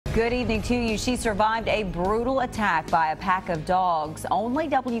Good evening to you. She survived a brutal attack by a pack of dogs. Only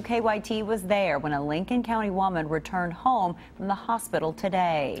WKYT was there when a Lincoln County woman returned home from the hospital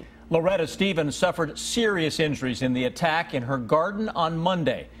today. Loretta Stevens suffered serious injuries in the attack in her garden on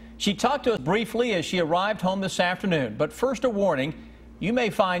Monday. She talked to us briefly as she arrived home this afternoon. But first, a warning. You may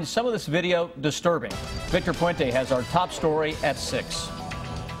find some of this video disturbing. Victor Puente has our top story at 6.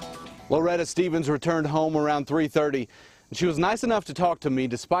 Loretta Stevens returned home around 3:30. She was nice enough to talk to me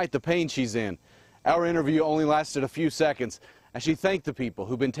despite the pain she's in. Our interview only lasted a few seconds as she thanked the people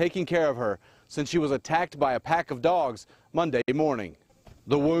who've been taking care of her since she was attacked by a pack of dogs Monday morning.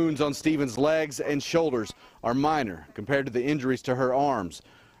 The wounds on Stevens' legs and shoulders are minor compared to the injuries to her arms.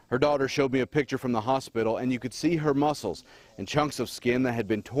 Her daughter showed me a picture from the hospital, and you could see her muscles and chunks of skin that had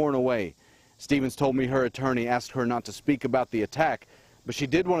been torn away. Stevens told me her attorney asked her not to speak about the attack, but she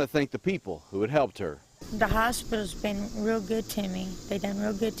did want to thank the people who had helped her. The hospital's been real good to me. They done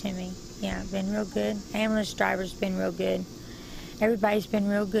real good to me. Yeah, been real good. Ambulance driver's been real good. Everybody's been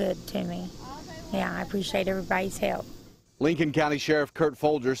real good to me. Yeah, I appreciate everybody's help. Lincoln County Sheriff Kurt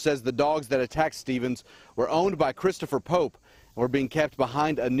Folger says the dogs that attacked Stevens were owned by Christopher Pope and were being kept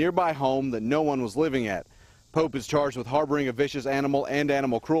behind a nearby home that no one was living at. Pope is charged with harboring a vicious animal and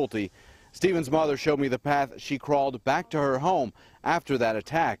animal cruelty. Stevens' mother showed me the path she crawled back to her home after that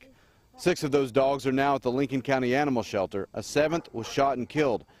attack. 6 of those dogs are now at the Lincoln County Animal Shelter. A 7th was shot and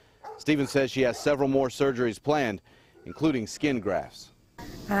killed. Stevens says she has several more surgeries planned, including skin grafts.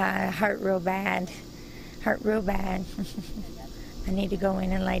 Hurt real bad. Hurt real bad. I need to go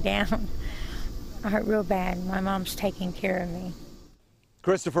in and lay down. I hurt real bad. My mom's taking care of me.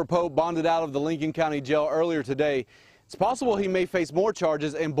 Christopher Pope bonded out of the Lincoln County Jail earlier today. It's possible he may face more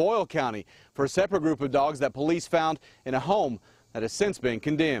charges in Boyle County for a separate group of dogs that police found in a home that has since been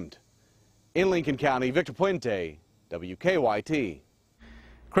condemned. In Lincoln County, Victor Puente, WKYT.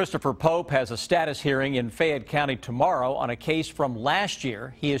 Christopher Pope has a status hearing in Fayette County tomorrow on a case from last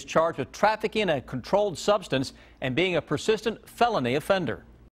year. He is charged with trafficking a controlled substance and being a persistent felony offender.